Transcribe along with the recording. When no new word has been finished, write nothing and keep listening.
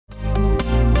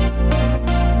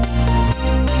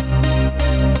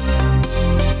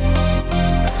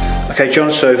Okay,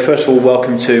 John, so first of all,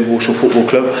 welcome to Walsall Football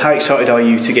Club. How excited are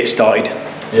you to get started?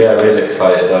 Yeah, really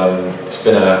excited. It's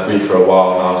been agreed for a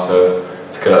while now, so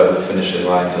to get over the finishing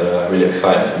line is really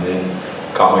exciting for me.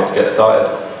 Can't wait to get started.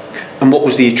 And what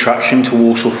was the attraction to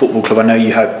Walsall Football Club? I know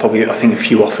you had probably, I think, a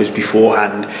few offers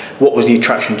beforehand. What was the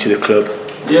attraction to the club?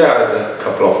 Yeah, I had a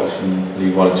couple of offers from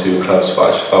League 1 and 2 clubs, but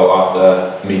I just felt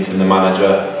after meeting the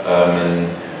manager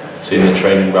and seeing the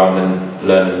training ground and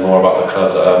learning more about the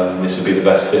club, this would be the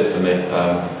best fit for me.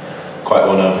 Quite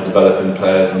well known for developing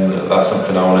players, and that's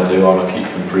something I want to do. I want to keep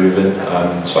improving,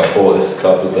 so I thought this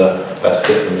club was the best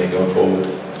fit for me going forward.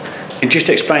 And just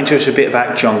explain to us a bit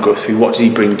about Jon Guthrie. What does he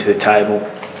bring to the table?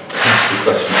 Good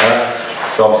question.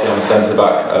 So obviously I'm a centre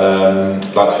back.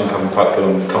 I like to think I'm quite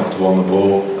good and comfortable on the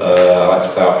ball. I like to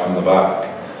play out from the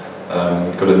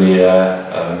back. Good in the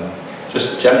air.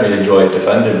 Just generally enjoy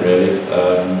defending, really.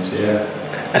 So yeah.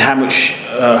 And how much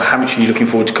are you looking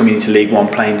forward to coming into League 1,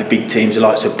 playing the big teams, the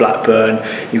likes of Blackburn?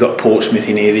 You've got Portsmouth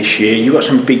in here this year. You've got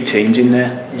some big teams in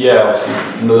there. Yeah,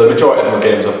 obviously the majority of my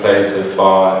games I've played so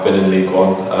far have been in League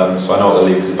 1, so I know what the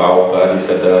league's about. But as you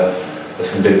said, there's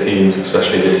some big teams,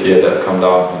 especially this year, that have come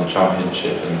down from the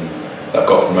Championship and that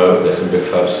got promoted. There's some big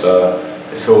clubs. So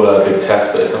it's all a big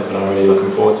test, but it's something I'm really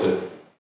looking forward to.